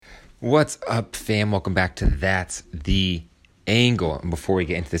What's up, fam? Welcome back to That's the Angle. And before we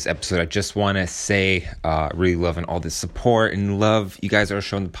get into this episode, I just want to say, really loving all the support and love you guys are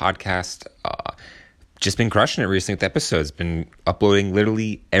showing the podcast. Just been crushing it recently with episodes. Been uploading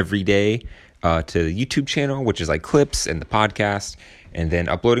literally every day to the YouTube channel, which is like clips and the podcast, and then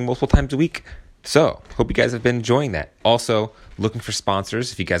uploading multiple times a week. So, hope you guys have been enjoying that. Also, looking for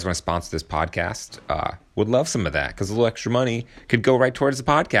sponsors. If you guys want to sponsor this podcast, would love some of that because a little extra money could go right towards the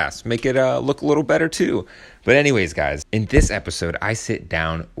podcast. Make it look a little better too. But anyways, guys, in this episode, I sit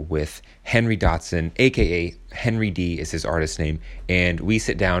down with Henry Dotson, a.k.a. Henry D is his artist name. And we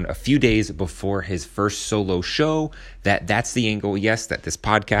sit down a few days before his first solo show. That's the Angle. Yes, that this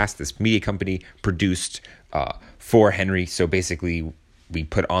podcast, this media company produced for Henry. So basically, we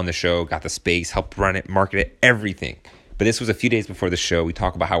put on the show, got the space, helped run it, market it, everything. But this was a few days before the show. We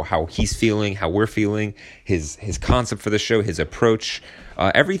talk about how he's feeling, how we're feeling, his concept for the show, his approach,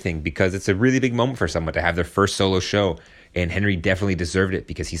 everything, because it's a really big moment for someone to have their first solo show. And Henry definitely deserved it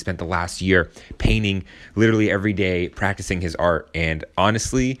because he spent the last year painting literally every day, practicing his art. And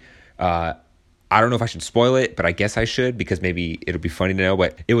honestly, I don't know if I should spoil it, but I guess I should because maybe it'll be funny to know.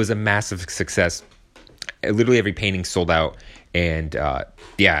 But it was a massive success. Literally every painting sold out. And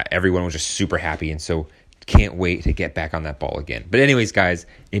everyone was just super happy. And so can't wait to get back on that ball again. But anyways, guys,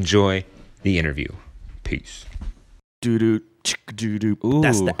 enjoy the interview. Peace. Doo-doo, doo-doo.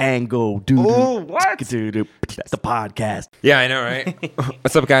 That's the Angle. Doo-doo. Ooh, what? Doo-doo. That's the podcast. Yeah, I know, right?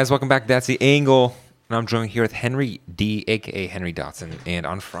 What's up, guys? Welcome back to That's the Angle. And I'm joined here with Henry D, a.k.a. Henry Dotson. And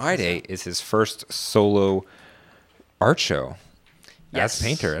on Friday is his first solo art show. Yes. As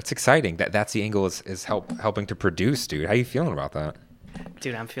painter. That's exciting. That's the Angle is helping to produce, dude. How you feeling about that?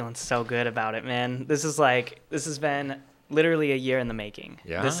 Dude, I'm feeling so good about it, man. This has been literally a year in the making.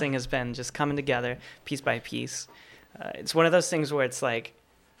 Yeah. This thing has been just coming together piece by piece. It's one of those things where it's like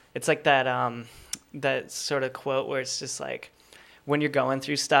that sort of quote where it's just like when you're going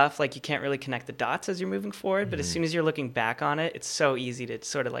through stuff, like you can't really connect the dots as you're moving forward, but as soon as you're looking back on it, it's so easy to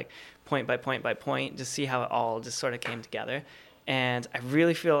sort of like point by point by point, just see how it all just sort of came together. And I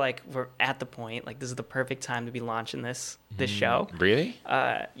really feel like we're at the point, like this is the perfect time to be launching this show. Really?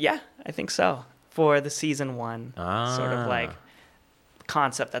 Yeah, I think so. For the season one sort of like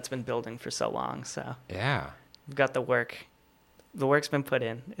concept that's been building for so long. So Yeah. we've got the work. The work's been put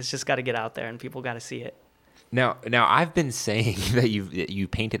in. It's just got to get out there and people got to see it. Now I've been saying that you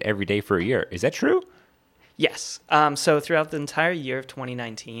painted every day for a year. Is that true? Yes. So throughout the entire year of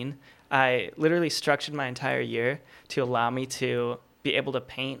 2019, I literally structured my entire year to allow me to be able to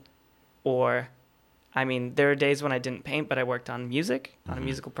paint there are days when I didn't paint, but I worked on music, on a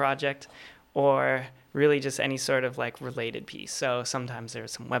musical project, or really just any sort of like related piece. So sometimes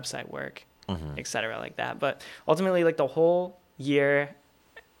there's some website work, et cetera, like that. But ultimately, like the whole year,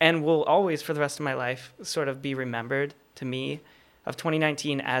 and will always for the rest of my life sort of be remembered to me of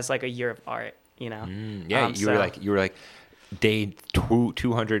 2019 as like a year of art, you know? You were like day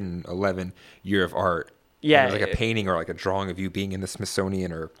 211 year of art. Yeah. Like a painting or like a drawing of you being in the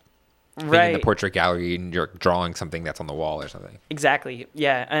Smithsonian or being in Right. the portrait gallery and you're drawing something that's on the wall or something. Exactly.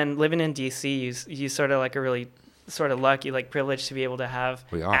 Yeah. And living in DC, you sort of like a really sort of lucky, like privileged to be able to have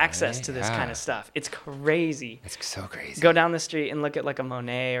access to this kind of stuff. It's crazy. It's so crazy. Go down the street and look at like a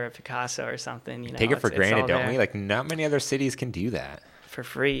Monet or a Picasso or something, you know. Take it for granted, don't we? There. Like not many other cities can do that. For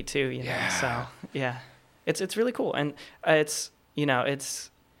free too, you know. Yeah. So yeah. It's really cool. And it's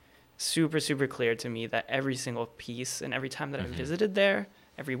super, super clear to me that every single piece and every time that I've visited there,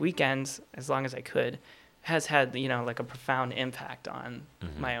 every weekend, as long as I could, has had, like a profound impact on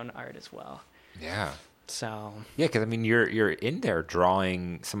my own art as well. Yeah. So Yeah, because I mean, you're in there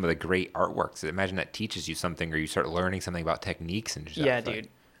drawing some of the great artworks. Imagine that teaches you something, or you start learning something about techniques and stuff. yeah, dude,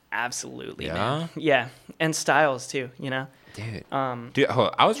 absolutely, Yeah? man. Yeah, and styles too. Dude,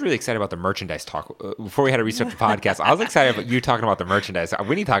 I was really excited about the merchandise talk. Before we had to reset the podcast, I was excited about you talking about the merchandise.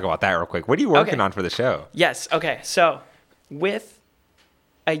 We need to talk about that real quick. What are you working on for the show? Yes. Okay. So with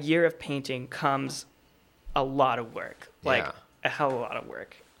a year of painting comes a lot of work, like a hell of a lot of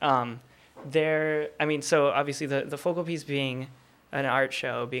work. So obviously the focal piece being an art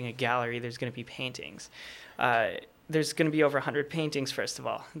show, being a gallery, there's going to be paintings. There's going to be over 100 paintings, first of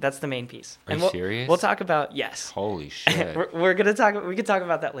all. That's the main piece. Are you serious? We'll talk about, yes. Holy shit. we can talk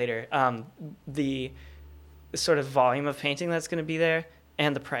about that later. The sort of volume of painting that's going to be there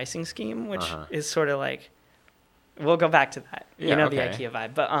and the pricing scheme, which is sort of like, we'll go back to that. The IKEA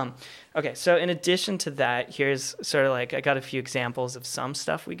vibe. But, okay. So in addition to that, here's sort of like, I got a few examples of some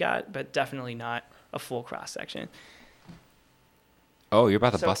stuff we got, but definitely not a full cross section. Oh, you're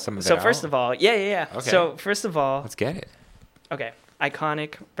about to bust some of that out? So first of all, yeah. Okay. So first of all, let's get it. Okay.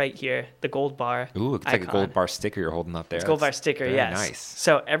 iconic right here, the gold bar. Ooh, it's like a gold bar sticker you're holding up there. It's a gold bar sticker, very yes. Nice.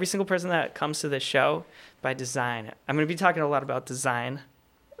 So every single person that comes to this show, by design, I'm going to be talking a lot about design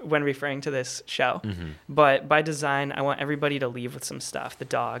when referring to this show. Mm-hmm. But by design, I want everybody to leave with some stuff. The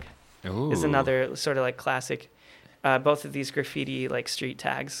dog is another sort of like classic. Both of these graffiti like street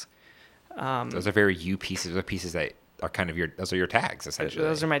tags. Those are very you pieces. Those are pieces that are kind of those are your tags, essentially.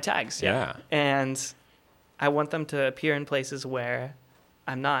 Those are my tags, yeah. And I want them to appear in places where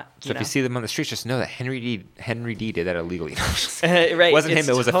I'm not. So if you see them on the streets, just know that Henry D did that illegally. Right. It wasn't him.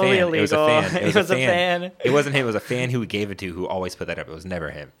 It was totally a fan. Illegal. It was a fan. fan. It wasn't him. It was a fan who we gave it to who always put that up. It was never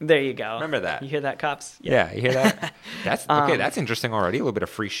him. There you go. Remember that. You hear that, cops? Yeah, you hear that? That's okay. That's interesting already. A little bit of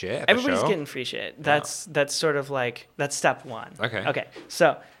free shit. At Everybody's the show. getting free shit. That's sort of like that's step one. Okay.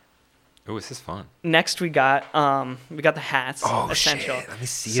 So Oh, this is fun. next we got the hats. Oh, essential. shit. Let me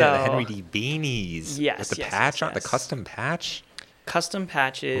see So, the Henry D beanies. Yes, With the yes, patch yes, on, the yes. custom patch. Custom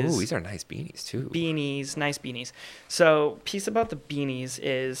patches. Ooh, these are nice beanies too. Beanies, nice beanies. So piece about the beanies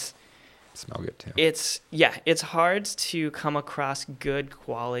is Smell good too. it's hard to come across good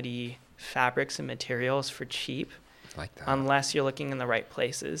quality fabrics and materials for cheap. I like that. Unless you're looking in the right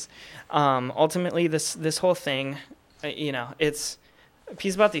places. Ultimately, this whole thing, it's a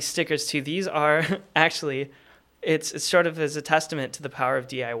piece about these stickers too. These are actually, it's sort of as a testament to the power of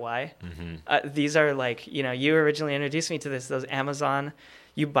DIY. Mm-hmm. These are like, you originally introduced me to those Amazon.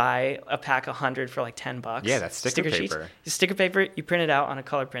 You buy a pack of 100 for like $10. Yeah, that's sticker sheets. paper. Sticker paper, you print it out on a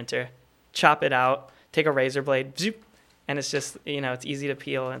color printer, chop it out, take a razor blade, zoop, and it's just, it's easy to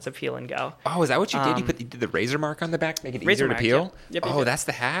peel, and it's a peel and go. Oh, is that what you did? You did the razor mark on the back to make it Razor easier to mark, peel? yep, Oh, that's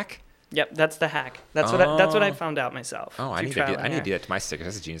the hack? Yep, that's the hack. That's what I found out myself. Oh, I through need trial to and error. do that to my stickers.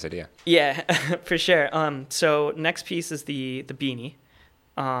 That's a genius idea. Yeah, for sure. So next piece is the beanie.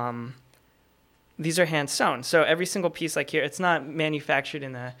 These are hand sewn. So every single piece like here, it's not manufactured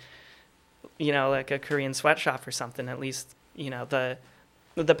in like a Korean sweatshop or something. At least,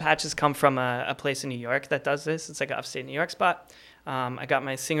 the patches come from a place in New York that does this. It's like an upstate New York spot. I got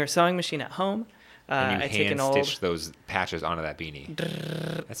my Singer sewing machine at home. And you I take an old hand-stitch those patches onto that beanie.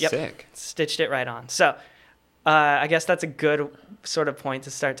 That's Yep. sick. Stitched it right on. So I guess that's a good sort of point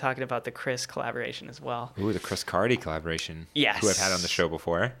to start talking about the Chris collaboration as well. Ooh, the Chris Cardi collaboration. Yes. Who I've had on the show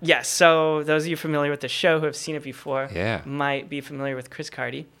before. Yes. So those of you familiar with the show who have seen it before Yeah. might be familiar with Chris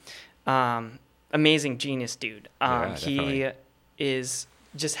Cardi. Amazing genius dude. Yeah, He definitely.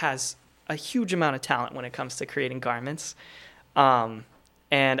 just has a huge amount of talent when it comes to creating garments.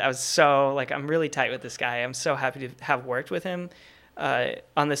 And I was I'm really tight with this guy. I'm so happy to have worked with him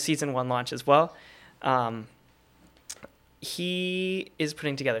on the season 1 launch as well. He is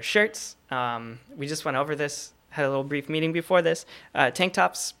putting together shirts. We just went over this, had a little brief meeting before this. Tank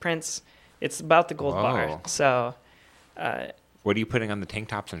tops, prints. It's about the gold bar. Whoa. So What are you putting on the tank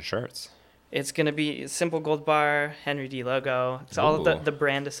tops and shirts? it's going to be a simple gold bar, Henry D logo. It's all Ooh. of the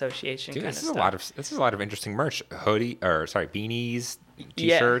brand association Dude, kind this of is stuff. this is a lot of interesting merch. Beanies, Yeah.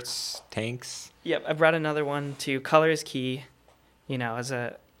 t-shirts, tanks. Yep, I brought another one too. Color is key. As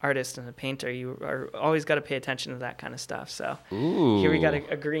a artist and a painter, you are always got to pay attention to that kind of stuff. So Ooh. here we got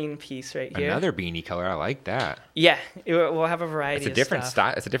a green piece right here. Another beanie color. I like that. Yeah, we'll have a variety. It's a different stuff.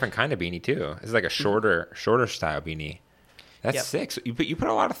 style. It's a different kind of beanie too. It's like a shorter style beanie. That's Yep. sick. So you put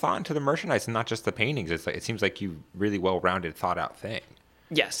a lot of thought into the merchandise and not just the paintings. It seems like you really well-rounded, thought-out thing.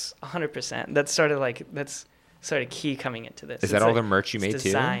 Yes, 100%. That's sort of key coming into this. Is that all the merch you it's made too?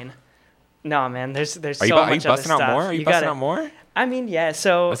 design. No, man. There's Are so you much busting other out stuff. more? Are you busting out more? I mean, yeah.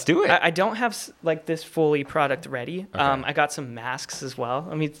 So Let's do it. I don't have this fully product ready. Okay. I got some masks as well.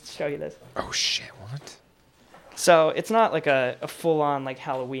 Let me show you this. Oh shit! What? So it's not like a full-on like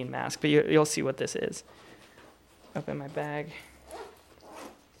Halloween mask, but you'll see what this is. Up in my bag.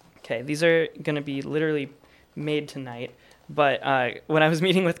 Okay, these are gonna be literally made tonight. But when I was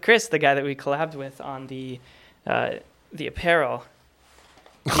meeting with Chris, the guy that we collabed with on the apparel,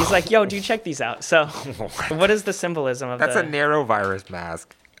 he's like, "Yo, dude, check these out." So, what is the symbolism of That's a narrow virus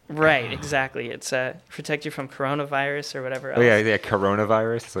mask. Right, exactly. It's protect you from coronavirus or whatever else. Oh yeah,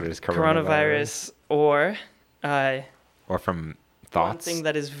 coronavirus. That's what it is. Coronavirus or or from thoughts. one thing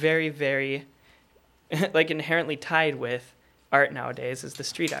that is very, very like inherently tied with art nowadays is the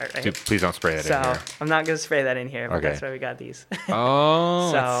street art, right? Dude, please don't spray that in So here. I'm not gonna spray that in here, but Okay. that's why we got these. Oh,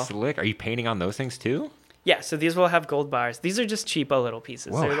 So- that's slick. Are you painting on those things too? Yeah, so these will have gold bars. These are just cheapo little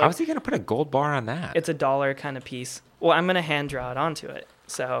pieces. Whoa, They're how's he gonna put a gold bar on that? It's $1 kind of piece. Well, I'm gonna hand draw it onto it.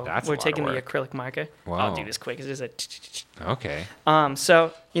 So That's a we're lot of taking the work. acrylic marker. Wow. I'll do this quick. It's just Okay.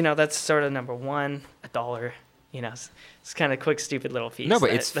 so that's sort of number one, $1. You know, it's kind of quick, stupid little piece. No,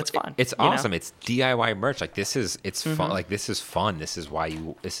 but that's fun. It's you know? awesome. It's DIY merch. Like it's fun. Like this is fun. This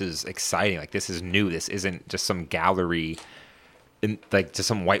is exciting. Like this is new. This isn't just some gallery, just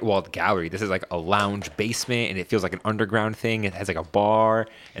some white walled gallery. This is like a lounge basement, and it feels like an underground thing. It has like a bar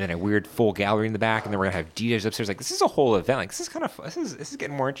and then a weird full gallery in the back, and then we're gonna have DJs upstairs. Like this is a whole event. Like this is kind of this is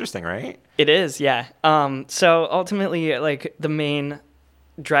getting more interesting, right? It is, yeah. So ultimately, like the main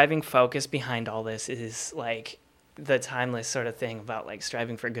driving focus behind all this is like the timeless sort of thing about like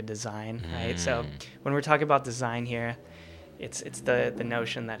striving for good design, right? So when we're talking about design here, it's the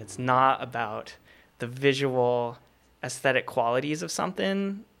notion that it's not about the visual aesthetic qualities of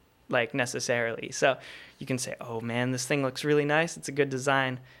something like necessarily. So you can say, oh man, this thing looks really nice, it's a good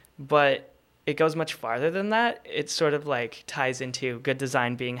design, but it goes much farther than that. It sort of like ties into good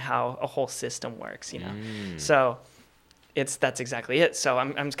design being how a whole system works, you know? So that's exactly it. So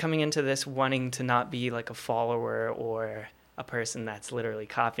I'm coming into this wanting to not be like a follower or a person that's literally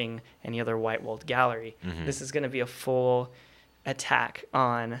copying any other white walled gallery. This is going to be a full attack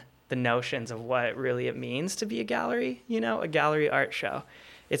on the notions of what really it means to be a gallery, you know, a gallery art show.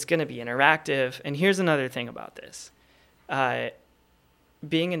 It's going to be interactive. And here's another thing about this.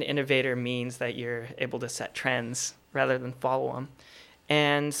 Being an innovator means that you're able to set trends rather than follow them.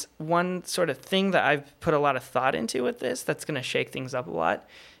 And one sort of thing that I've put a lot of thought into with this that's going to shake things up a lot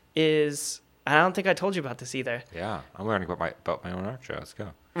is, I don't think I told you about this either. Yeah, I'm learning about my own art show. Let's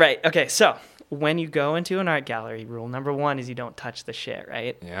go. Right. Okay. So when you go into an art gallery, rule number one is you don't touch the shit,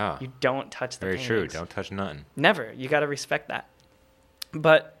 right? Yeah. You don't touch the paintings. Very true. Don't touch nothing. Never. You got to respect that.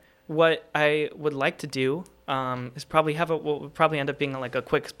 But what I would like to do is probably have what would probably end up being like a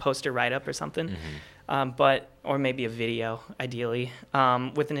quick poster write-up or something. Or maybe a video, ideally,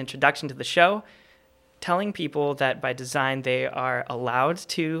 with an introduction to the show, telling people that by design they are allowed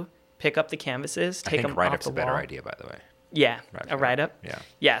to pick up the canvases, take them off the wall. Write-up's a better idea, by the way. Yeah, a write-up. Yeah.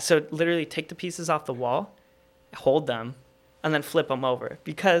 Yeah, so literally take the pieces off the wall, hold them, and then flip them over.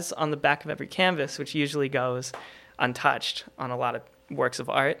 Because on the back of every canvas, which usually goes untouched on a lot of works of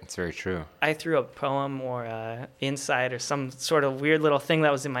art. It's very true. I threw a poem or a insight or some sort of weird little thing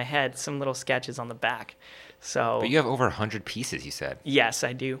that was in my head, some little sketches on the back. So. But you have over 100 pieces, you said. Yes,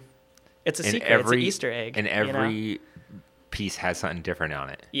 I do. It's a secret. It's an Easter egg. And every piece has something different on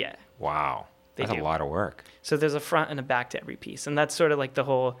it. Yeah. Wow. That's a lot of work. So there's a front and a back to every piece. And that's sort of like the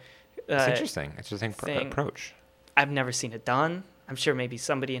whole it's interesting. It's just an approach. I've never seen it done. I'm sure maybe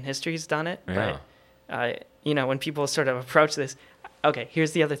somebody in history has done it. Yeah. But, when people sort of approach this, okay,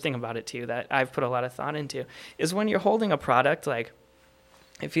 here's the other thing about it too that I've put a lot of thought into, is when you're holding a product, like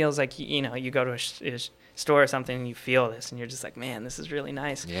it feels like, you go to a store or something and you feel this and you're just like, man, this is really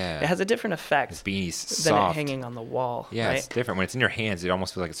nice. Yeah. It has a different effect this beanie's than soft. it hanging on the wall. Yeah, right? It's different. When it's in your hands, it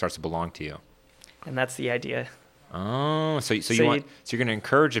almost feels like it starts to belong to you. And that's the idea. Oh, so you're going to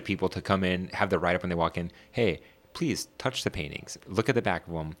encourage the people to come in, have the write-up when they walk in. Hey, please touch the paintings. Look at the back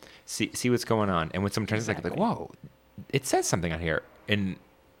of them. See what's going on. And when someone turns like, whoa, it says something on here. And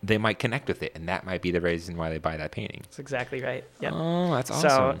they might connect with it. And that might be the reason why they buy that painting. That's exactly right. Yep. Oh, that's awesome.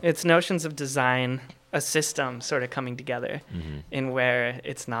 So it's notions of design, a system sort of coming together in where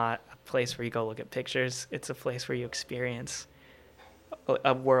it's not a place where you go look at pictures. It's a place where you experience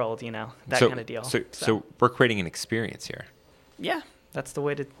a world, that kind of deal. So we're creating an experience here. Yeah, that's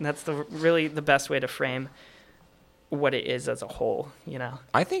really the best way to frame what it is as a whole,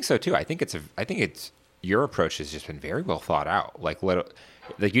 I think so too. I think it's your approach has just been very well thought out. Like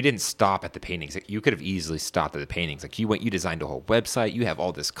you didn't stop at the paintings. Like, you could have easily stopped at the paintings. Like you designed a whole website. You have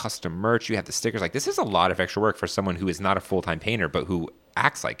all this custom merch. You have the stickers. Like this is a lot of extra work for someone who is not a full-time painter, but who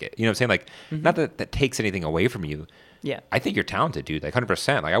acts like it. You know what I'm saying? Like not that takes anything away from you. Yeah. I think you're talented, dude. Like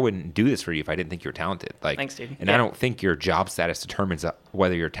 100%. Like I wouldn't do this for you if I didn't think you're talented. Like, thanks, dude. And I don't think your job status determines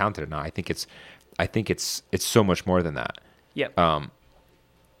whether you're talented or not. I think it's so much more than that. Yep. And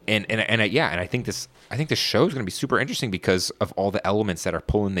I think this show is going to be super interesting because of all the elements that are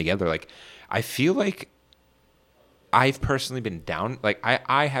pulling together. Like, I feel like I've personally been down. Like,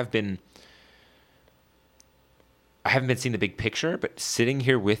 I haven't been seeing the big picture, but sitting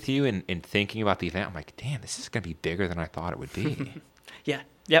here with you and thinking about the event, I'm like, damn, this is going to be bigger than I thought it would be. Yeah.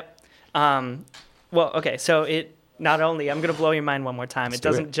 Yep. Well, okay. So not only, I'm going to blow your mind one more time. It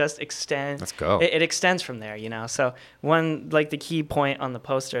doesn't just extend. Let's go. It extends from there, So the key point on the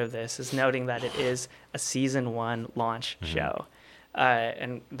poster of this is noting that it is a season 1 launch show.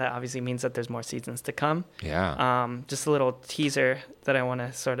 And that obviously means that there's more seasons to come. Yeah. Just a little teaser that I want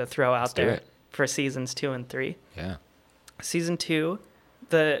to sort of throw out there for seasons 2 and 3. Yeah. Season 2,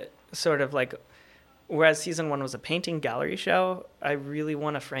 the sort of like, whereas season 1 was a painting gallery show, I really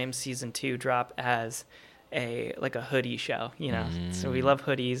want to frame season 2 drop as a hoodie show, you know. So we love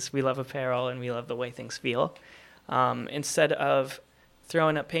hoodies, we love apparel, and we love the way things feel. Instead of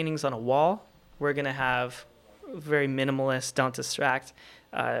throwing up paintings on a wall, we're gonna have very minimalist, don't distract,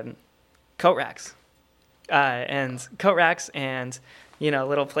 coat racks, and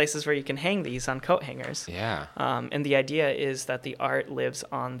little places where you can hang these on coat hangers. Yeah. And the idea is that the art lives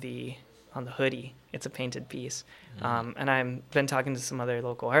on the hoodie. It's a painted piece. And I've been talking to some other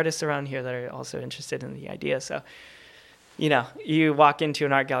local artists around here that are also interested in the idea. So, you walk into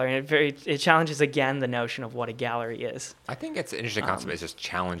an art gallery and it challenges again the notion of what a gallery is. I think it's an interesting concept. It's just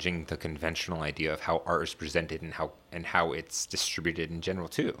challenging the conventional idea of how art is presented and how it's distributed in general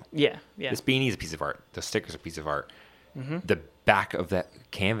too. Yeah. This beanie is a piece of art. The stickers are a piece of art. The back of that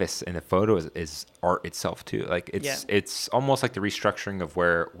canvas in the photo is art itself too. Like it's almost like the restructuring of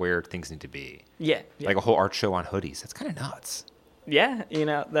where things need to be. Yeah. Like a whole art show on hoodies. That's kind of nuts. Yeah,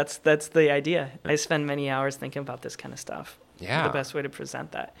 that's the idea. I spend many hours thinking about this kind of stuff. Yeah. The best way to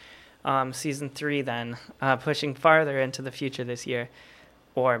present that. Season 3 then, pushing farther into the future this year,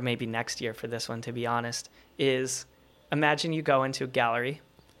 or maybe next year for this one, to be honest, is imagine you go into a gallery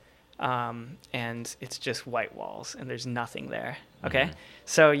and it's just white walls and there's nothing there. Okay.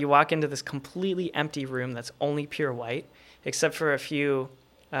 So you walk into this completely empty room that's only pure white, except for a few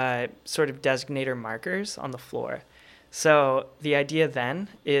sort of designator markers on the floor. So the idea then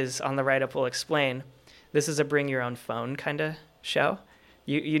is, on the write-up we'll explain, this is a bring your own phone kind of show.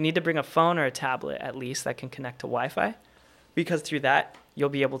 You need to bring a phone or a tablet at least that can connect to Wi-Fi, because through that you'll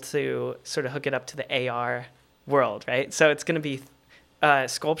be able to sort of hook it up to the AR world, right? So it's going to be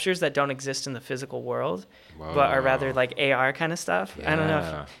sculptures that don't exist in the physical world, but are rather like AR kind of stuff. Yeah. I don't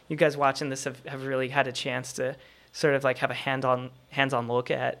know if you guys watching this have really had a chance to sort of like have a hands-on look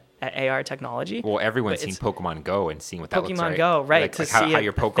at AR technology. Well, everyone's seen Pokemon Go and seen what that looks like. Pokemon Go, right? Like how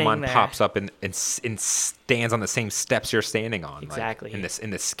your Pokemon pops up and stands on the same steps you're standing on. Exactly. Like,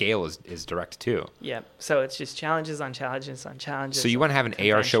 and the scale is direct too. Yeah. So it's just challenges on challenges on challenges. So you want to have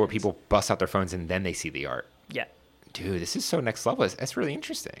an AR show where people bust out their phones and then they see the art. Yeah. Dude, this is so next level. That's really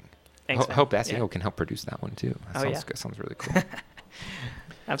interesting. Thanks, hope SEO can help produce that one too. That sounds good. Sounds really cool.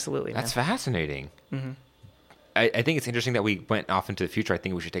 Absolutely. That's fascinating. Mm-hmm. I think it's interesting that we went off into the future. I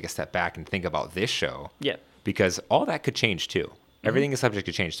think we should take a step back and think about this show. Yeah. Because all that could change too. Everything is subject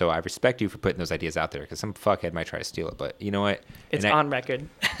to change. So I respect you for putting those ideas out there, because some fuckhead might try to steal it. But you know what? It's on record.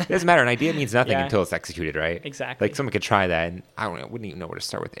 It doesn't matter. An idea means nothing until it's executed, right? Exactly. Like someone could try that, and I wouldn't even know where to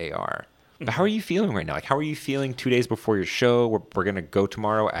start with AR. But how are you feeling right now? Like, how are you feeling 2 days before your show? We're going to go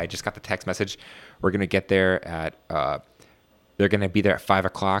tomorrow. I just got the text message. We're going to get there at, they're going to be there at 5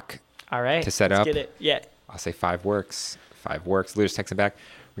 o'clock. All right. To set up. Let's get it. Yeah. I'll say 5 works. 5 works. Leader's texting back.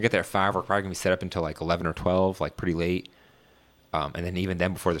 We get there at 5. We're probably going to be set up until like 11 or 12, like pretty late. And then even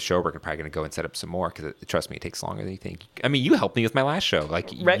then before the show, we're probably going to go and set up some more, because trust me, it takes longer than you think. I mean, you helped me with my last show.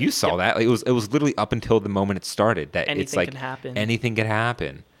 Like you saw that. Like, it was literally up until the moment it started that it's like anything can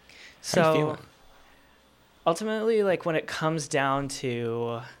happen. So how are you feeling? Ultimately, like when it comes down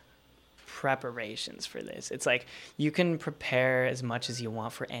to preparations for this, it's like you can prepare as much as you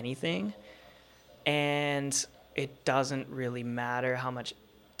want for anything, and it doesn't really matter how much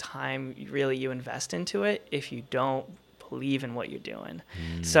time you invest into it if you don't believe in what you're doing.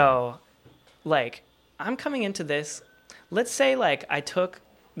 So like I'm coming into this, let's say like I took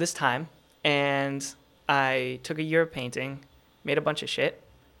this time and I took a year of painting, made a bunch of shit,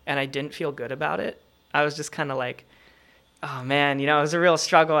 and I didn't feel good about it. I was just kind of like, oh man, it was a real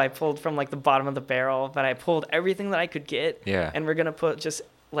struggle. I pulled from like the bottom of the barrel, but I pulled everything that I could get. Yeah. And we're going to put just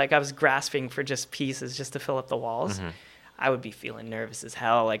like, I was grasping for just pieces just to fill up the walls. Mm-hmm. I would be feeling nervous as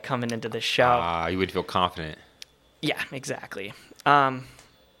hell, like coming into the show. You would feel confident. Yeah, exactly.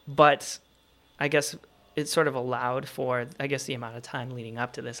 But I guess it sort of allowed for, the amount of time leading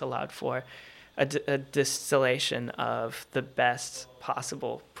up to this allowed for a distillation of the best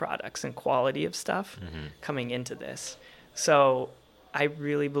possible products and quality of stuff coming into this. So I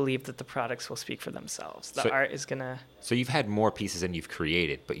really believe that the products will speak for themselves. The art is going to... So you've had more pieces than you've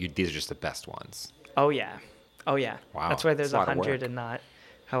created, but these are just the best ones. Oh, yeah. Wow. That's why there's 100 and not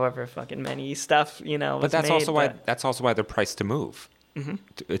however fucking many stuff, But that's also why they're priced to move.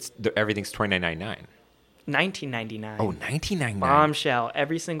 Mm-hmm. Everything's $29.99. $19.99. Oh, $19.99. Bombshell.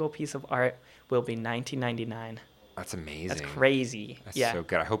 Every single piece of art will be $19.99. That's amazing. That's crazy. That's so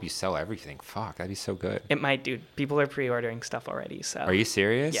good. I hope you sell everything. Fuck, that'd be so good. It might, dude. People are pre-ordering stuff already. So. Are you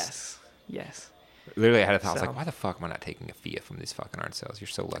serious? Yes. Literally, I had a thought. I was like, why the fuck am I not taking a fee from these fucking art sales? You're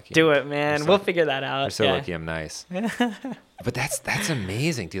so lucky. Do it, man. We'll figure that out. You're so lucky I'm nice. But that's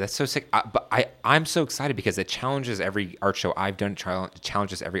amazing, dude. That's so sick. I'm so excited because it challenges every art show I've done,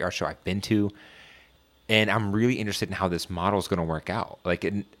 challenges every art show I've been to. And I'm really interested in how this model is going to work out. Like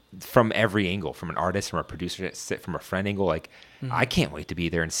from every angle, from an artist, from a producer, from a friend angle. Like I can't wait to be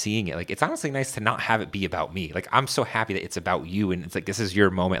there and seeing it. Like it's honestly nice to not have it be about me. Like I'm so happy that it's about you, and it's like this is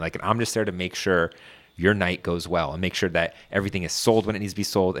your moment. Like I'm just there to make sure your night goes well and make sure that everything is sold when it needs to be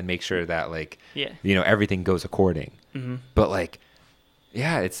sold, and make sure that like everything goes according. But like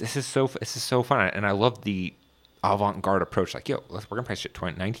this is so fun, and I love the avant-garde approach. Like, yo, we're gonna price it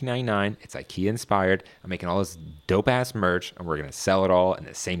 $19.99. It's IKEA inspired. I'm making all this dope ass merch, and we're gonna sell it all in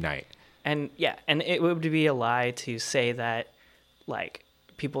the same night. And and it would be a lie to say that like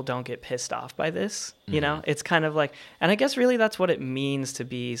people don't get pissed off by this. You know, it's kind of like, and I guess really that's what it means to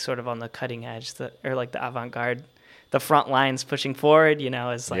be sort of on the cutting edge, or like the avant-garde, the front lines pushing forward. You know,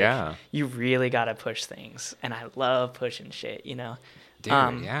 is like you really gotta push things, and I love pushing shit. You know, dude,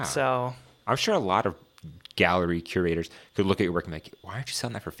 So I'm sure a lot of gallery curators could look at your work and be like, why aren't you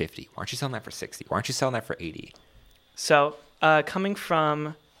selling that for 50? Why aren't you selling that for 60? Why aren't you selling that for 80? So coming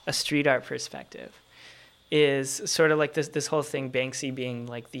from a street art perspective is sort of like this whole thing, Banksy being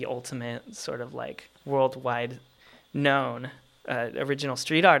like the ultimate sort of like worldwide known original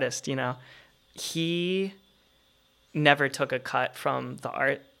street artist. You know, he never took a cut from the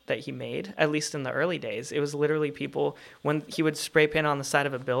art that he made, at least in the early days. It was literally people, when he would spray paint on the side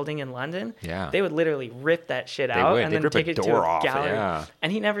of a building in London, they would literally rip that shit out and then take it to a gallery.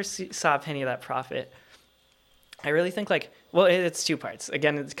 And he never saw a penny of that profit. I really think like, well, it's two parts.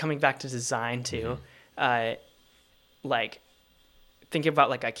 Again, it's coming back to design too. Like thinking about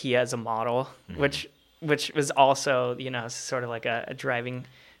like IKEA as a model, which was also, you know, sort of like a driving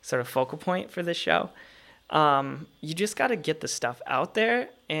sort of focal point for this show. You just got to get the stuff out there,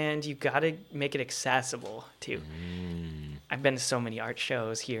 and you got to make it accessible too. I've been to so many art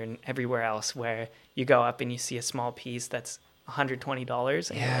shows here and everywhere else where you go up and you see a small piece that's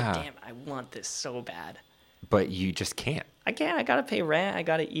 $120, and you're like, damn, I want this so bad. But you just can't. I can't. I got to pay rent. I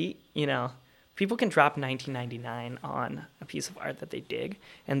got to eat. You know, people can drop $19.99 on a piece of art that they dig,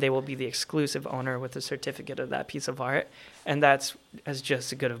 and they will be the exclusive owner with a certificate of that piece of art. And that's as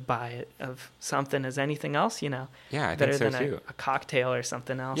just as good of buy of something as anything else, you know. Yeah, I better think so than too. A cocktail or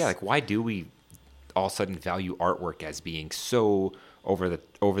something else. Yeah, like why do we all of a sudden value artwork as being so over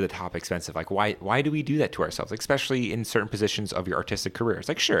the top expensive? Like why do we do that to ourselves? Like, especially in certain positions of your artistic career. It's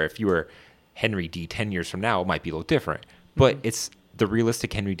like, sure, if you were Henry D 10 years from now, it might be a little different. But it's the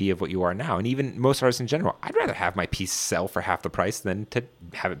realistic Henry D of what you are now. And even most artists in general, I'd rather have my piece sell for half the price than to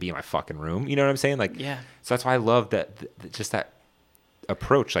have it be in my fucking room. You know what I'm saying? Like, yeah. So that's why I love that, just that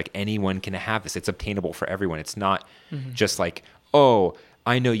approach. Like, anyone can have this. It's obtainable for everyone. It's not just like, oh,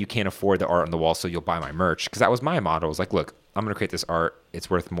 I know you can't afford the art on the wall, so you'll buy my merch. Because that was my motto. It was like, look, I'm going to create this art. It's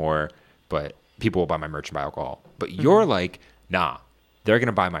worth more, but people will buy my merch and buy alcohol. But you're like, nah. They're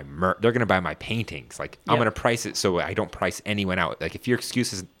gonna buy my they're gonna buy my paintings. Like, I'm gonna price it so I don't price anyone out. Like, if your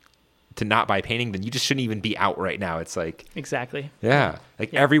excuse is to not buy a painting, then you just shouldn't even be out right now. It's like, exactly. Yeah,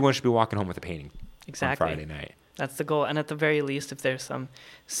 like everyone should be walking home with a painting. Exactly. On Friday night. That's the goal. And at the very least, if there's some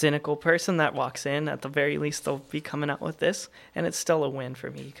cynical person that walks in, at the very least they'll be coming out with this, and it's still a win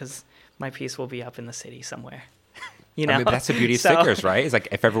for me because my piece will be up in the city somewhere. You know, I mean, that's the beauty of stickers, right? It's like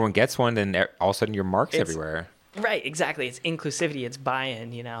if everyone gets one, then all of a sudden your mark's everywhere. Right, exactly. It's inclusivity, it's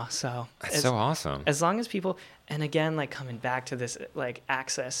buy-in, you know. So that's so awesome. As long as people, and again, like coming back to this like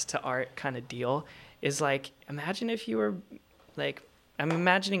access to art kind of deal, is like, imagine if you were like, I'm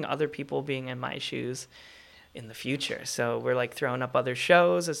imagining other people being in my shoes in the future. So we're like throwing up other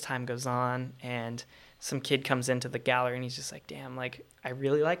shows as time goes on, and some kid comes into the gallery and he's just like, damn, like I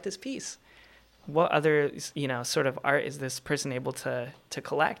really like this piece. What other, you know, sort of art is this person able to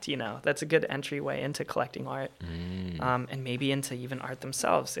collect, you know? That's a good entryway into collecting art, and maybe into even art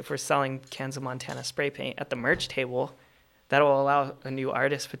themselves. If we're selling cans of Montana spray paint at the merch table, that'll allow a new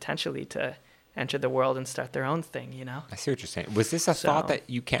artist potentially to enter the world and start their own thing, you know? I see what you're saying. Was this a thought that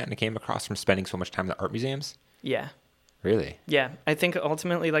you came across from spending so much time in the art museums? Yeah. Really? Yeah. I think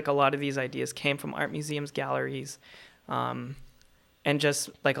ultimately, like, a lot of these ideas came from art museums, galleries, and just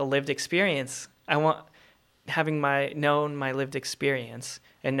like a lived experience. I want having my lived experience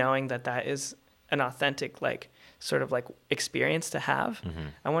and knowing that is an authentic, like, sort of like experience to have.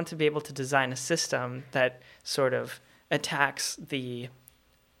 I want to be able to design a system that sort of attacks the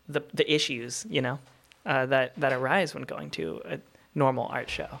issues, you know, that arise when going to a normal art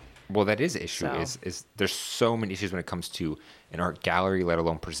show. Well, that is the issue. Is there's so many issues when it comes to an art gallery, let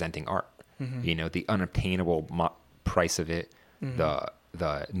alone presenting art. You know, the unobtainable price of it,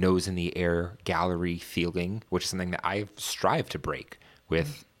 the nose in the air gallery feeling, which is something that I strive to break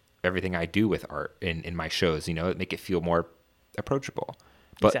with everything I do with art in my shows, you know, make it feel more approachable.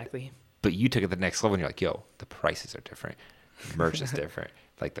 But exactly. but you took it to the next level and you're like, yo, the prices are different. Merch is different.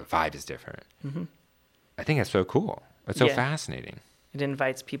 Like the vibe is different. Mm-hmm. I think that's so cool. It's so Yeah. fascinating. It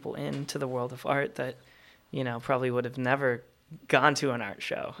invites people into the world of art that, you know, probably would have never gone to an art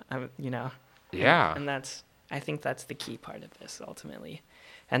show, you know? Yeah. And I think that's the key part of this ultimately.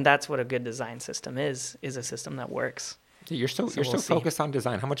 And that's what a good design system is a system that works. Dude, you're so we'll see. focused on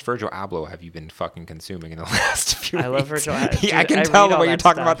design. How much Virgil Abloh have you been fucking consuming in the last few weeks? I love Virgil Abloh. Yeah, I Dude, can I tell read the all way you're that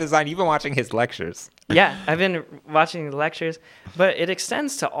talking stuff. about design. You've been watching his lectures. Yeah, I've been watching the lectures, but it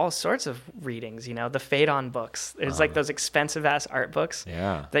extends to all sorts of readings, you know, the Phaedon books. There's like those expensive ass art books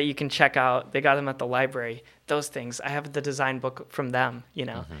Yeah. that you can check out. They got them at the library. Those things. I have the design book from them, you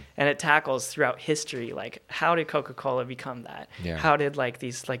know, and it tackles throughout history, like how did Coca-Cola become that? Yeah. How did like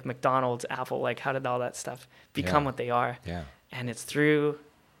these like McDonald's, Apple, like how did all that stuff become Yeah. what they are? Yeah. And it's through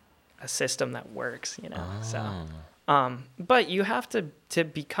a system that works, you know. Oh. So but you have to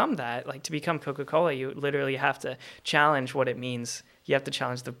become that, like to become Coca-Cola, you literally have to challenge what it means. You have to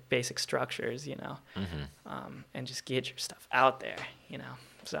challenge the basic structures, you know, and just get your stuff out there, you know.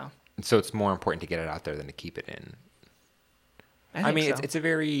 So it's more important to get it out there than to keep it in. I mean, think so. it's a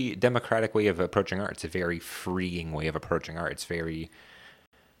very democratic way of approaching art. It's a very freeing way of approaching art. It's very,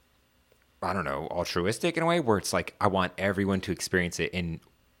 I don't know, altruistic in a way where it's like, I want everyone to experience it, and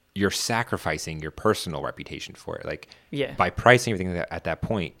you're sacrificing your personal reputation for it. Like, Yeah. by pricing everything at that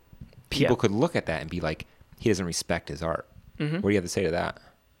point, people Yeah. could look at that and be like, he doesn't respect his art. What do you have to say to that?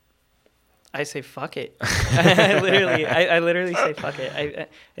 I say fuck it. I literally say fuck it.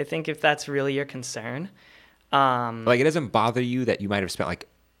 I think if that's really your concern, Like, it doesn't bother you that you might have spent like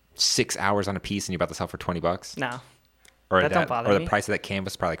 6 hours on a piece and you're about to sell for $20? no. Or That don't bother or the me. price of that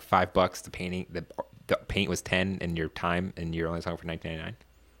canvas was probably like $5. The painting, the paint was 10, and your time, and you're only selling for $19.99.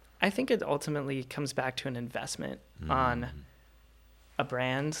 I think it ultimately comes back to an investment on a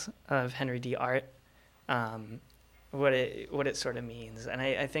brand of Henry D. Art, what it sort of means. And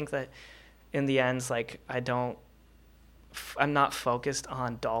I think that in the end, like I'm not focused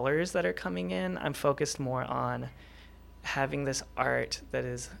on dollars that are coming in. I'm focused more on having this art that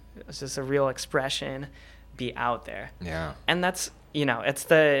is just a real expression be out there. Yeah. And that's, you know, it's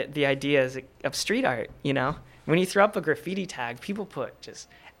the ideas of street art, you know. When you throw up a graffiti tag, people put just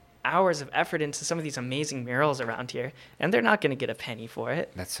hours of effort into some of these amazing murals around here, and they're not going to get a penny for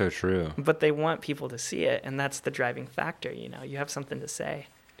it, That's so true. but they want people to see it, and that's the driving factor, you know. You have something to say.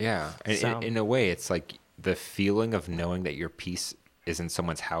 Yeah. And So- in a way, it's like the feeling of knowing that your piece is in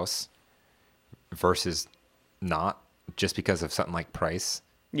someone's house versus not, just because of something like price.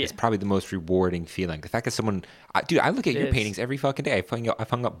 Yeah. It's probably the most rewarding feeling. The fact that someone, dude, I look at It your is. paintings every fucking day. I've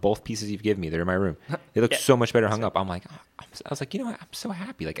hung up both pieces you've given me. They're in my room. They look Yeah. so much better hung up. I'm like, I was like, you know what? I'm so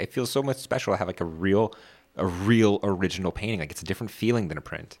happy. Like, I feel so much special. I have like a real original painting. Like, it's a different feeling than a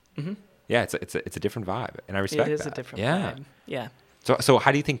print. Mm-hmm. Yeah, it's a different vibe, and I respect It is that. a different yeah. vibe. Yeah. So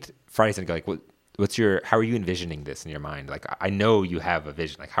how do you think Friday's gonna go? Like, how are you envisioning this in your mind? Like, I know you have a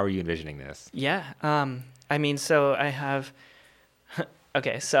vision. Like, how are you envisioning this? Yeah. I mean, so I have.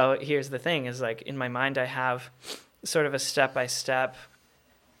 Okay, so here's the thing: is like in my mind, I have sort of a step-by-step.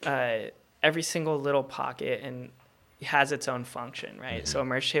 Every single little pocket and has its own function, right? So a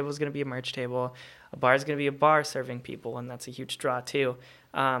merch table is going to be a merch table. A bar is going to be a bar serving people, and that's a huge draw too.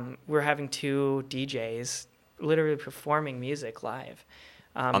 We're having 2 DJs literally performing music live.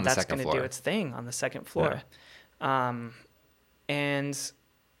 On the That's second going to do floor. its thing on the second floor. And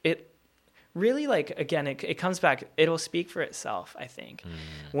it really, like, again, it comes back. It'll speak for itself, I think.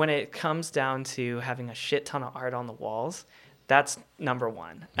 When it comes down to having a shit ton of art on the walls, that's number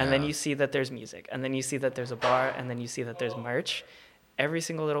one. And then Yeah. you see that there's music, and then you see that there's a bar, and then you see that there's merch. Every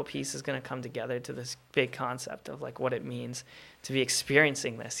single little piece is going to come together to this big concept of like what it means to be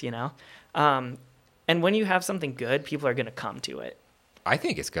experiencing this, you know? And when you have something good, people are going to come to it. I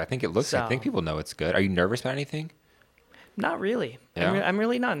think it's good. I think it looks. I think So- people know it's good. Are you nervous about anything? Not really. Yeah? I'm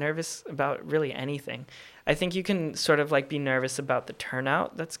really not nervous about really anything. I think you can sort of like be nervous about the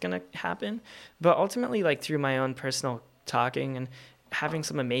turnout that's going to happen. But ultimately, like through my own personal talking and having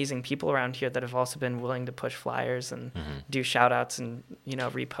some amazing people around here that have also been willing to push flyers and do shout outs and, you know,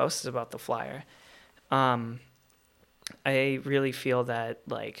 reposts about the flyer. I really feel that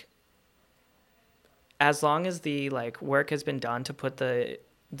like as long as the like work has been done to put the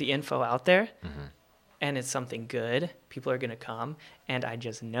info out there, and it's something good, people are going to come. And I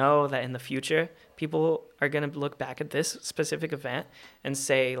just know that in the future, people are going to look back at this specific event and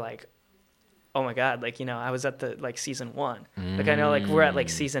say like, oh my God, like, you know, I was at the like season 1. Like, I know like we're at like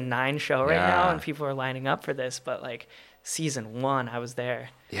season 9 show right now Yeah. and people are lining up for this, but like season 1, I was there.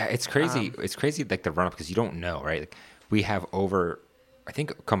 Yeah, it's crazy. It's crazy, like the run up, because you don't know, right? Like, we have over I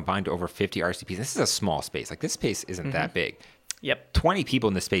think combined over 50 RSVPs. This is a small space. Like this space isn't that big. Yep. 20 people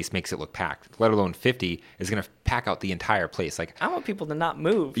in this space makes it look packed, let alone 50 is going to pack out the entire place. Like, I want people to not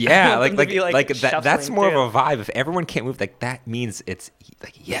move. I yeah, want them to like be, that's shuffling more through. of a vibe. If everyone can't move, like that means it's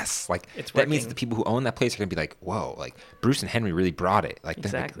like, yes, like It's that means working. the people who own that place are going to be like, whoa, like Bruce and Henry really brought it. Like,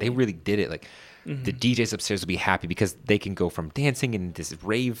 Exactly. they really did it. Like the DJs upstairs will be happy because they can go from dancing in this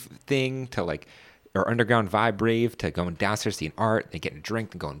rave thing to like, or underground vibe rave to going downstairs seeing art and getting a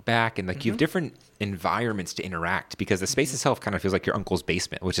drink and going back. And like you have different environments to interact because the space itself kind of feels like your uncle's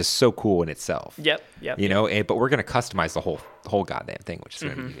basement, which is so cool in itself. Yep. You know, but we're going to customize the whole goddamn thing, which is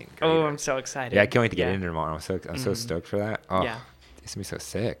going to be even greater. Oh, I'm so excited. Yeah, I can't wait to get in there tomorrow. I'm so stoked for that. Oh, Yeah. it's going to be so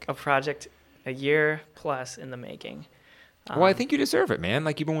sick. A project a year plus in the making. Well, I think you deserve it, man.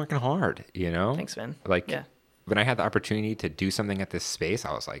 Like, you've been working hard, you know? Thanks, man. Like, Yeah. when I had the opportunity to do something at this space,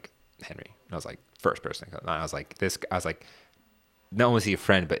 I was like, Henry. I was like, first person. I was like, not only is he a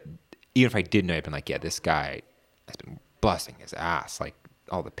friend, but even if I did know, I'd been like, yeah, this guy has been busting his ass. Like,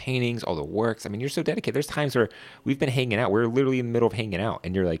 all the paintings, all the works. I mean, you're so dedicated. There's times where we've been hanging out. We're literally in the middle of hanging out.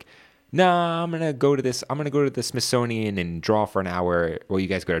 And you're like, nah, I'm going to go to the Smithsonian and draw for an hour while you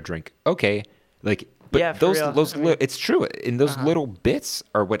guys go to drink. Okay. Like, but Yeah, for those, real. those I mean- it's true. And those little bits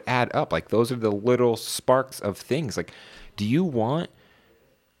are what add up. Like, those are the little sparks of things. Like, do you want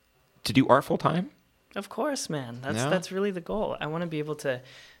to do art full time? Of course, man. No? That's really the goal. I want to be able to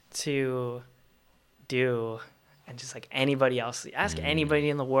do, and just like anybody else, ask anybody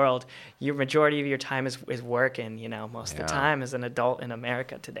in the world. Your majority of your time is working. You know, most of Yeah. the time as an adult in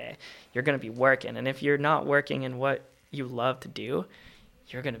America today, you're gonna be working, and if you're not working in what you love to do,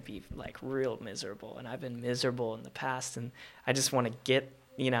 you're gonna be like real miserable. And I've been miserable in the past, and I just want to get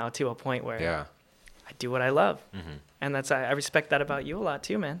to a point where Yeah. I do what I love. And I respect that about you a lot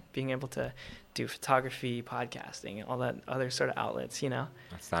too, man. Being able to do photography, podcasting, all that other sort of outlets,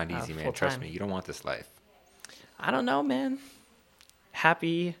 It's not easy, man. full Trust time. me. You don't want this life. I don't know, man.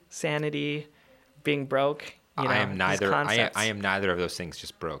 Happy, sanity, being broke. I am these neither. concepts. I am neither of those things.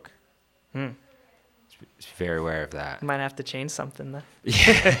 Just broke. Just very aware of that. Might have to change something then.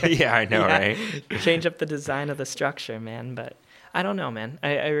 Yeah, I know, Yeah. right? Change up the design of the structure, man. But I don't know, man.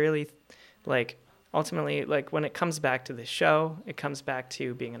 I really ultimately, when it comes back to this show, it comes back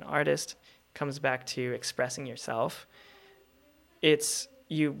to being an artist, it comes back to expressing yourself. It's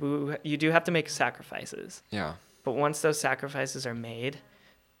you do have to make sacrifices. Yeah. But once those sacrifices are made,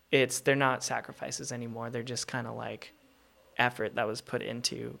 they're not sacrifices anymore. They're just kind of like effort that was put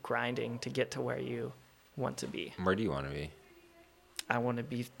into grinding to get to where you want to be. Where do you want to be? I want to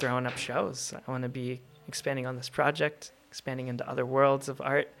be throwing up shows. I want to be expanding on this project, expanding into other worlds of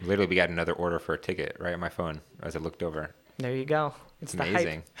art. Literally, we got another order for a ticket right on my phone as I looked over. There you go. It's the hype.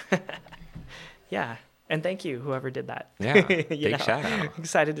 amazing. Yeah. And thank you, whoever did that. Yeah. Big shout out.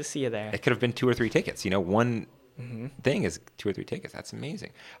 Excited to see you there. It could have been 2 or 3 tickets. One Mm-hmm. thing is 2 or 3 tickets. That's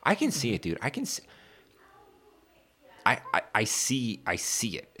amazing. I can see it, dude. I can see. I see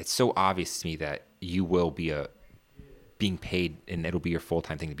it. It's so obvious to me that you will be being paid, and it'll be your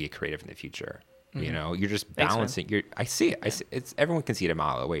full-time thing to be a creative in the future. Mm-hmm. You're just Thanks, man. balancing. I see it. It's everyone can see it a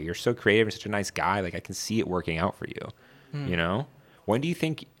mile away. You're so creative and such a nice guy. Like, I can see it working out for you. When do you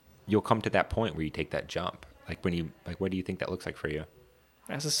think you'll come to that point where you take that jump? What do you think that looks like for you?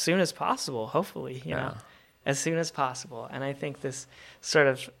 As soon as possible, hopefully, you Yeah. know, as soon as possible. And I think this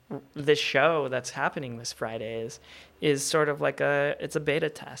show that's happening this Friday is sort of like it's a beta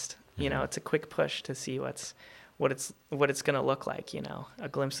test. It's a quick push to see what it's going to look like, a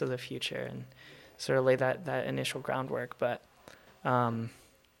glimpse of the future, and sort of lay that initial groundwork. But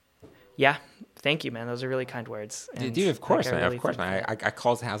yeah, thank you, man. Those are really kind words. And, Dude, of course, I man. really Of course, think man. that- I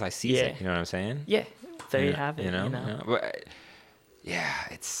calls it as I sees Yeah. it. You know what I'm saying? yeah, there you have it. You know? But, yeah,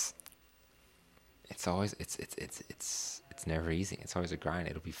 it's always it's never easy. It's always a grind.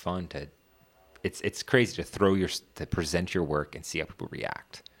 It'll be fun to. It's crazy to present your work and see how people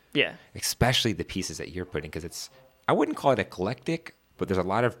react. Yeah. Especially the pieces that you're putting, because I wouldn't call it eclectic, but there's a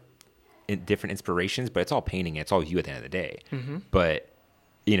lot of different inspirations, but it's all painting. It's all you at the end of the day. Mm-hmm. But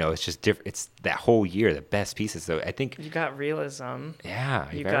it's just different. It's that whole year, the best pieces. So I think, You got realism. yeah,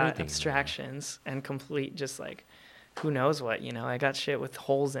 You got got everything. abstractions and complete, just like, who knows what, I got shit with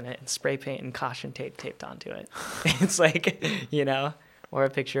holes in it and spray paint and caution tape taped onto it. It's like, or a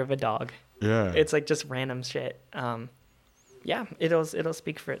picture of a dog. Yeah. It's like just random shit. Yeah, it'll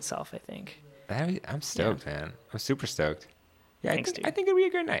speak for itself, I think. I'm stoked, man. I'm super stoked. Yeah, Thanks, I think it'll be a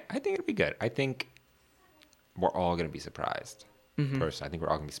good night. I think it'll be good. I think we're all going to be surprised. Personally, I think we're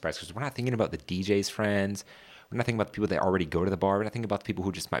all going to be surprised because we're not thinking about the DJ's friends. We're not thinking about the people that already go to the bar. We're not thinking about the people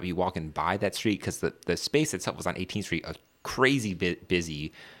who just might be walking by that street, because the space itself was on 18th Street, crazy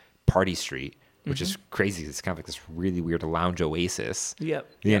busy party street, which is crazy. It's kind of like this really weird lounge oasis.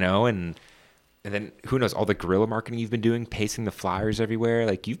 Yep. You know, and then who knows, all the guerrilla marketing you've been doing, pasting the flyers everywhere.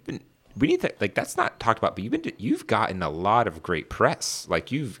 Like we need that. Like that's not talked about, but you've gotten a lot of great press.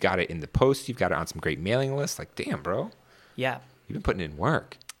 Like you've got it in the Post, you've got it on some great mailing lists. Like damn, bro. Yeah. You've been putting in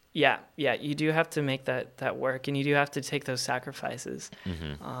work. Yeah. You do have to make that work, and you do have to take those sacrifices.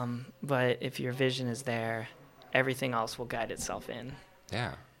 But if your vision is there, everything else will guide itself in.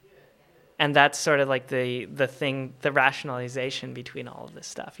 Yeah. And that's sort of like the thing, the rationalization between all of this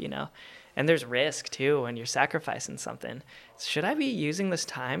stuff, you know. And there's risk too when you're sacrificing something. Should I be using this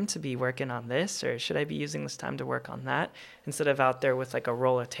time to be working on this, or should I be using this time to work on that instead of out there with like a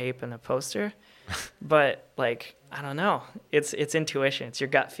roll of tape and a poster? But like, I don't know. It's intuition. It's your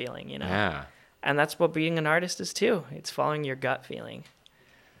gut feeling, you know. Yeah. And that's what being an artist is too. It's following your gut feeling.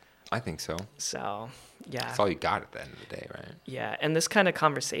 I think so. So, yeah. That's all you got at the end of the day, right? Yeah, and this kind of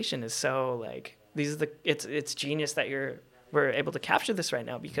conversation is so like it's genius that we're able to capture this right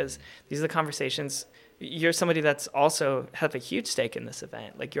now, because these are the conversations. You're somebody that's also have a huge stake in this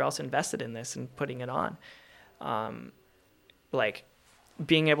event. Like you're also invested in this and putting it on. Like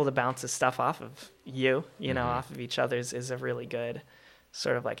being able to bounce this stuff off of you know, off of each other's is a really good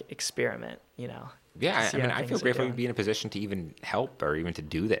sort of like experiment, you know. Yeah, I mean, I feel grateful to going. be in a position to even help or even to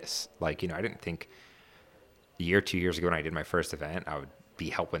do this. Like, you know, I didn't think a year, 2 years ago when I did my first event, I would be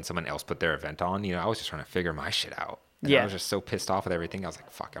helping someone else put their event on. You know, I was just trying to figure my shit out. And I was just so pissed off with everything. I was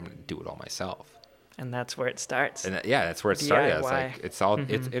like, fuck, I'm going to do it all myself. And that's where it starts. And that's where it started. It's DIY. like, it's all,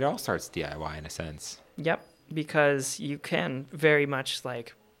 it all starts DIY in a sense. Yep, because you can very much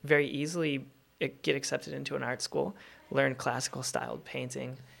like very easily get accepted into an art school, learn classical styled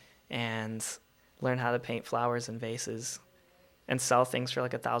painting, and learn how to paint flowers and vases and sell things for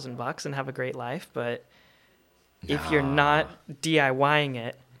like $1,000 and have a great life. But if you're not DIYing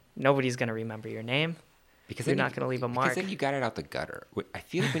it, nobody's going to remember your name. Because you're not going to leave a mark. Because then you got it out the gutter. I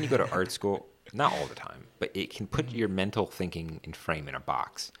feel like when you go to art school, not all the time, but it can put your mental thinking and frame in a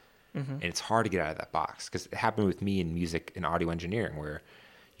box. And it's hard to get out of that box, because it happened with me in music and audio engineering, where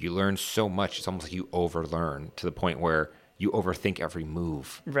you learn so much. It's almost like you overlearn to the point where you overthink every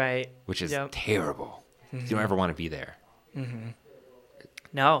move. Right. Which is terrible. You don't ever want to be there.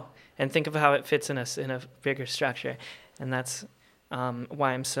 No. And think of how it fits in a bigger structure. And that's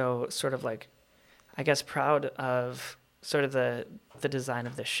why I'm so sort of like, I guess, proud of sort of the design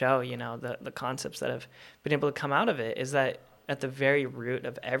of the show, you know, the concepts that have been able to come out of it, is that at the very root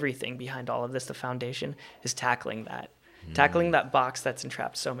of everything behind all of this, the foundation is tackling that box that's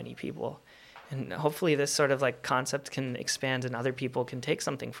entrapped so many people. And hopefully this sort of like concept can expand and other people can take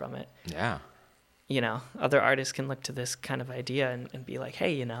something from it. Yeah. You know, other artists can look to this kind of idea and be like,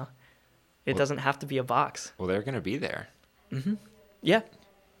 hey, you know, it doesn't have to be a box. Well, they're going to be there. Yeah,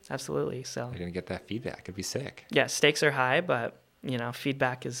 absolutely. So they're going to get that feedback. It'd be sick. Yeah, stakes are high, but, you know,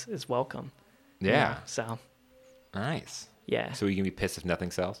 feedback is welcome. Yeah. You know, so. Nice. Yeah. So you can be pissed if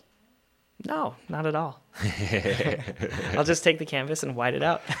nothing sells? No, not at all. I'll just take the canvas and white it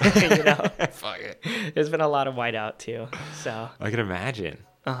out. You know? Fuck it. There's been a lot of white out too. So I can imagine.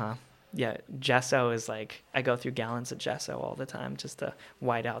 Yeah, gesso is like, I go through gallons of gesso all the time just to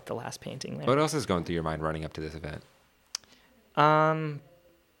white out the last painting there. What else is going through your mind running up to this event?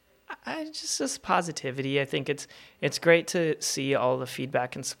 Just positivity. I think it's great to see all the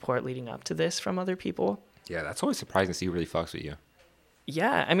feedback and support leading up to this from other people. Yeah, that's always surprising to see who really fucks with you.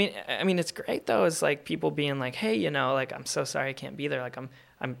 Yeah, I mean, it's great though. It's like people being like, "Hey, you know, like I'm so sorry I can't be there. Like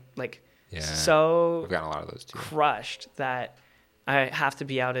I'm like so We've gotten a lot of those too. Crushed that I have to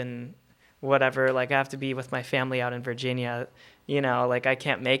be out in whatever. Like I have to be with my family out in Virginia. You know, like I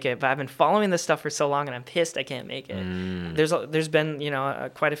can't make it. But I've been following this stuff for so long, and I'm pissed I can't make it. There's been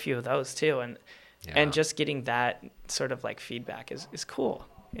quite a few of those too, and just getting that sort of like feedback is cool.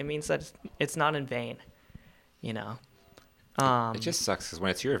 It means that it's not in vain. You know. It just sucks because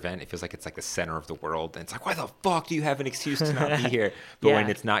when it's your event, it feels like it's like the center of the world, and it's like, why the fuck do you have an excuse to not be here? But when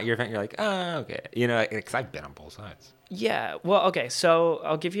it's not your event, you're like, oh, okay, you know, because I've been on both sides. Yeah, well, okay, so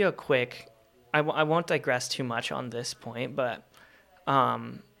I'll give you a quick. I won't digress too much on this point, but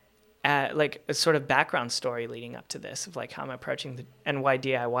like a sort of background story leading up to this of like how I'm approaching and why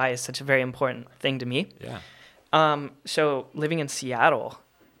DIY is such a very important thing to me. Yeah. So living in Seattle,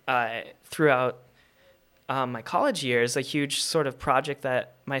 throughout my college years, a huge sort of project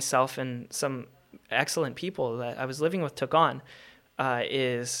that myself and some excellent people that I was living with took on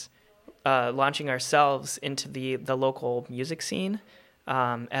is launching ourselves into the local music scene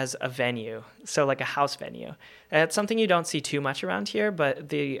as a venue, so like a house venue. And it's something you don't see too much around here, but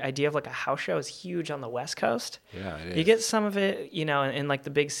the idea of like a house show is huge on the West Coast. Yeah, it is. You get some of it, in like the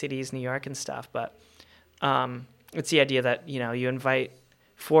big cities, New York and stuff, but it's the idea that, you invite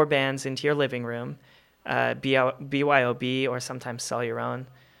 4 bands into your living room, BYOB, or sometimes sell your own,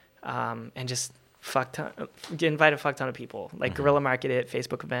 and just invite a fuck ton of people, like guerrilla market it,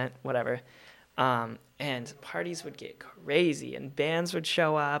 Facebook event, whatever. And parties would get crazy, and bands would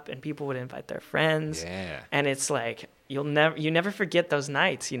show up, and people would invite their friends. Yeah. And it's like you never forget those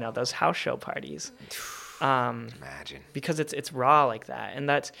nights, those house show parties. Imagine. Because it's raw like that, and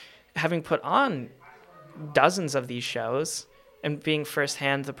that's having put on dozens of these shows and being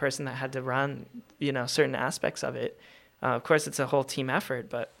firsthand the person that had to run, certain aspects of it. Of course, it's a whole team effort,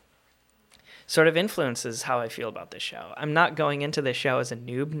 but sort of influences how I feel about this show. I'm not going into this show as a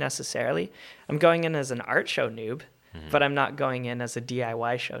noob necessarily. I'm going in as an art show noob, but I'm not going in as a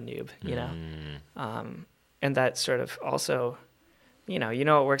DIY show noob, and that sort of also,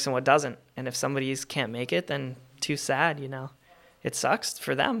 what works and what doesn't. And if somebody's can't make it, then too sad, it sucks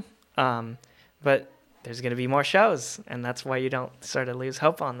for them. But there's going to be more shows, and that's why you don't sort of lose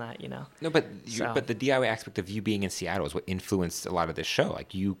hope on that, No, but the DIY aspect of you being in Seattle is what influenced a lot of this show.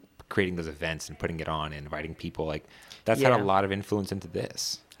 Like you creating those events and putting it on and inviting people, like that's had a lot of influence into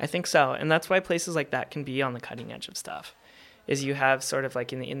this. I think so, and that's why places like that can be on the cutting edge of stuff. Is you have sort of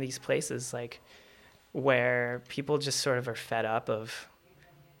like in these places like where people just sort of are fed up of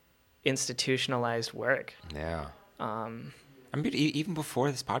institutionalized work. Yeah. I mean, even before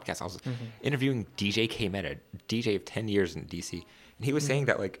this podcast, I was interviewing DJ K-Med, a DJ of 10 years in DC, and he was saying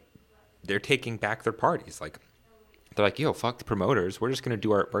that like they're taking back their parties. Like they're like, yo, fuck the promoters. We're just gonna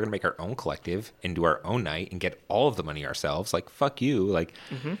we're gonna make our own collective and do our own night and get all of the money ourselves. Like fuck you. Like,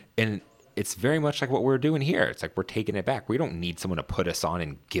 and it's very much like what we're doing here. It's like we're taking it back. We don't need someone to put us on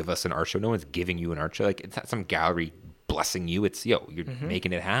and give us an art show. No one's giving you an art show. Like it's not some gallery blessing you. It's you're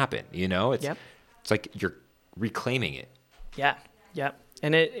making it happen. It's it's like you're reclaiming it. Yeah.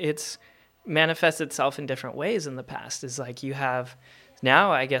 And it's manifests itself in different ways in the past. Is like you have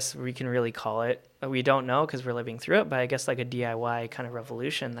now, I guess we can really call it, we don't know because we're living through it, but I guess like a DIY kind of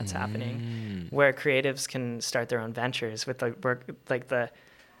revolution that's happening where creatives can start their own ventures with the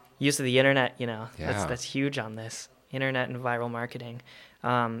use of the internet, that's huge on this internet and viral marketing.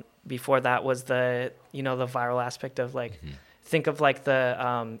 Before that was the viral aspect of like, think of like the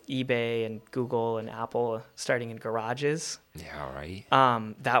eBay and Google and Apple starting in garages. Yeah, right.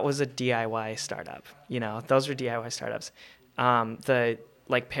 That was a DIY startup. Those were DIY startups. The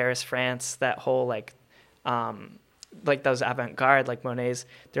like Paris, France, that whole like those avant-garde like Monet's,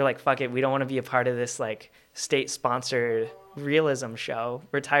 they're like, fuck it, we don't want to be a part of this like state-sponsored realism show.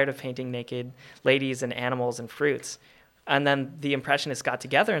 We're tired of painting naked ladies and animals and fruits. And then the Impressionists got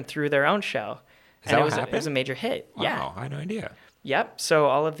together and threw their own show. And it was a major hit. Wow, Yeah. I had no idea. Yep. So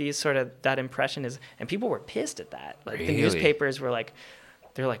all of these sort of that impression is, and people were pissed at that. Like the newspapers were like,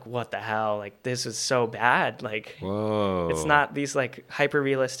 they're like, what the hell? Like this is so bad. Like, whoa, it's not these like hyper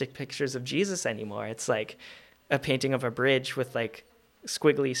realistic pictures of Jesus anymore. It's like a painting of a bridge with like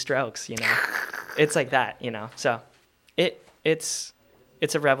squiggly strokes. It's like that. So it's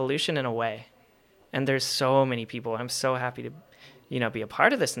a revolution in a way, and there's so many people. I'm so happy to be a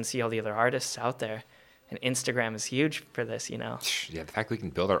part of this and see all the other artists out there. And Instagram is huge for this, Yeah, the fact we can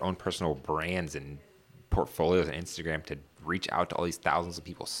build our own personal brands and portfolios on Instagram to reach out to all these thousands of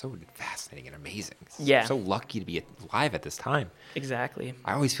people is so fascinating and amazing. Yeah. So lucky to be alive at this time. Exactly.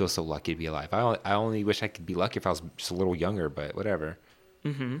 I always feel so lucky to be alive. I only wish I could be lucky if I was just a little younger, but whatever.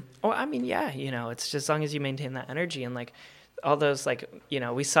 Well, I mean, yeah, it's just as long as you maintain that energy and like all those like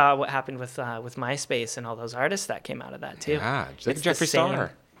we saw what happened with MySpace and all those artists that came out of that too. Yeah, just like It's Jeffree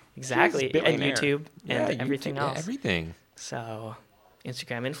Star. Exactly, and YouTube and everything YouTube, else. Everything. So,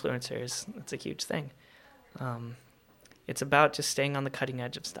 Instagram influencers, that's a huge thing. It's about just staying on the cutting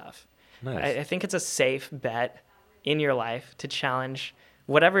edge of stuff. Nice. I think it's a safe bet in your life to challenge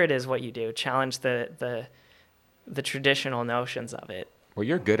whatever it is what you do. Challenge the traditional notions of it. Well,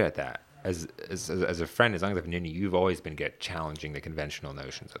 you're good at that. As a friend, as long as I've known you, you've always been good at challenging the conventional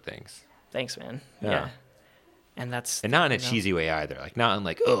notions of things. Thanks, man. Yeah. And that's not in a cheesy way either. Like not in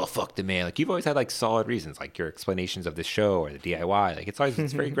like, oh fuck the man. Like you've always had like solid reasons, like your explanations of the show or the DIY. Like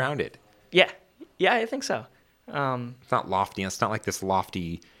it's very grounded. Yeah, I think so. It's not lofty. It's not like this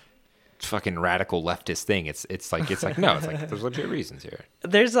lofty, fucking radical leftist thing. It's like no. It's like there's legit reasons here.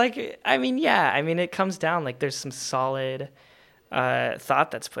 There's like, it comes down like there's some solid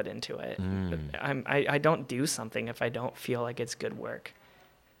thought that's put into it. I don't do something if I don't feel like it's good work.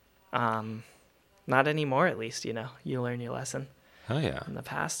 Not anymore, at least, you learn your lesson. Oh yeah. in the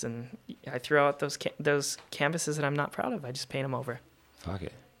past, and I throw out those canvases that I'm not proud of. I just paint them over. Fuck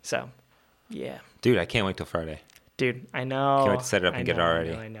it. So, yeah. Dude, I can't wait till Friday. Dude, I know. Can't wait to set it up and get it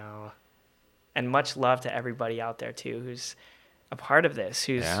already. I know. And much love to everybody out there, too, who's a part of this,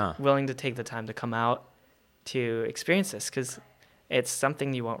 who's willing to take the time to come out to experience this, because it's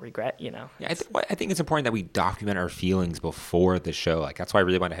something you won't regret, you know. Yeah, I think it's important that we document our feelings before the show. Like, that's why I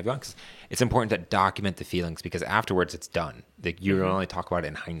really want to have you on, because it's important to document the feelings, because afterwards it's done. Like, you only talk about it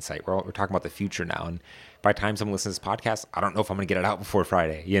in hindsight. We're talking about the future now, and by the time someone listens to this podcast, I don't know if I'm going to get it out before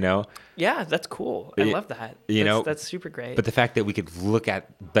Friday, you know? Yeah, that's cool. I love that. That's super great. But the fact that we could look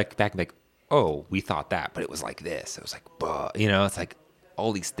at back and be like, oh, we thought that, but it was like this. It was like, you know, it's like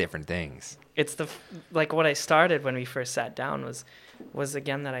all these different things. It's like what I started when we first sat down was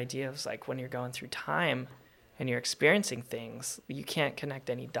again that idea of like when you're going through time and you're experiencing things, you can't connect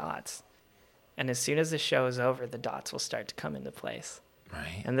any dots. And as soon as the show is over, the dots will start to come into place.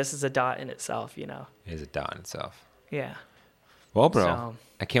 Right. And this is a dot in itself, you know. It is a dot in itself. Yeah. Well, bro,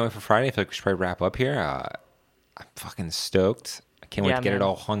 I can't wait for Friday. I feel like we should probably wrap up here. I'm fucking stoked. I can't wait to get it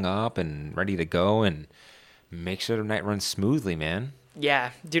all hung up and ready to go and make sure the night runs smoothly, man.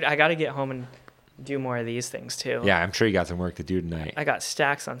 Yeah, dude, I got to get home and do more of these things too. Yeah, I'm sure you got some work to do tonight. I got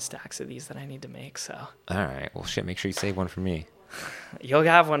stacks on stacks of these that I need to make, so. All right. Well, shit, make sure you save one for me. You'll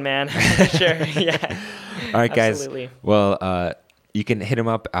have one, man. Sure. Yeah. All right, guys. Absolutely. Well, you can hit him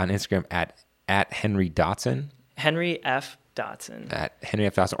up on Instagram at Henry Dotson. Henry F. Dotson. At Henry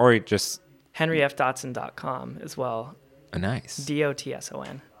F. Dotson. Or just henryfdotson.com as well. Oh, nice.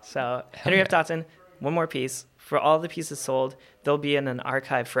 DOTSON. So Henry F. Dotson, one more piece. For all the pieces sold, they'll be in an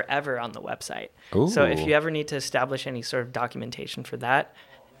archive forever on the website. Ooh. So if you ever need to establish any sort of documentation for that,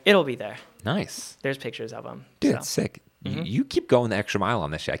 it'll be there. Nice. There's pictures of them. Dude, that's sick. Mm-hmm. You keep going the extra mile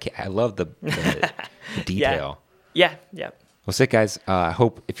on this shit. I love the detail. Yeah. Well, sick, guys. I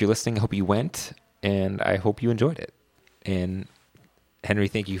hope, if you're listening, I hope you went, and I hope you enjoyed it. And Henry,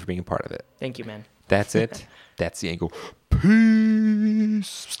 thank you for being a part of it. Thank you, man. That's it. That's the angle. Peace.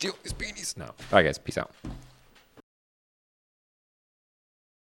 Steal these beanies. No. All right, guys. Peace out.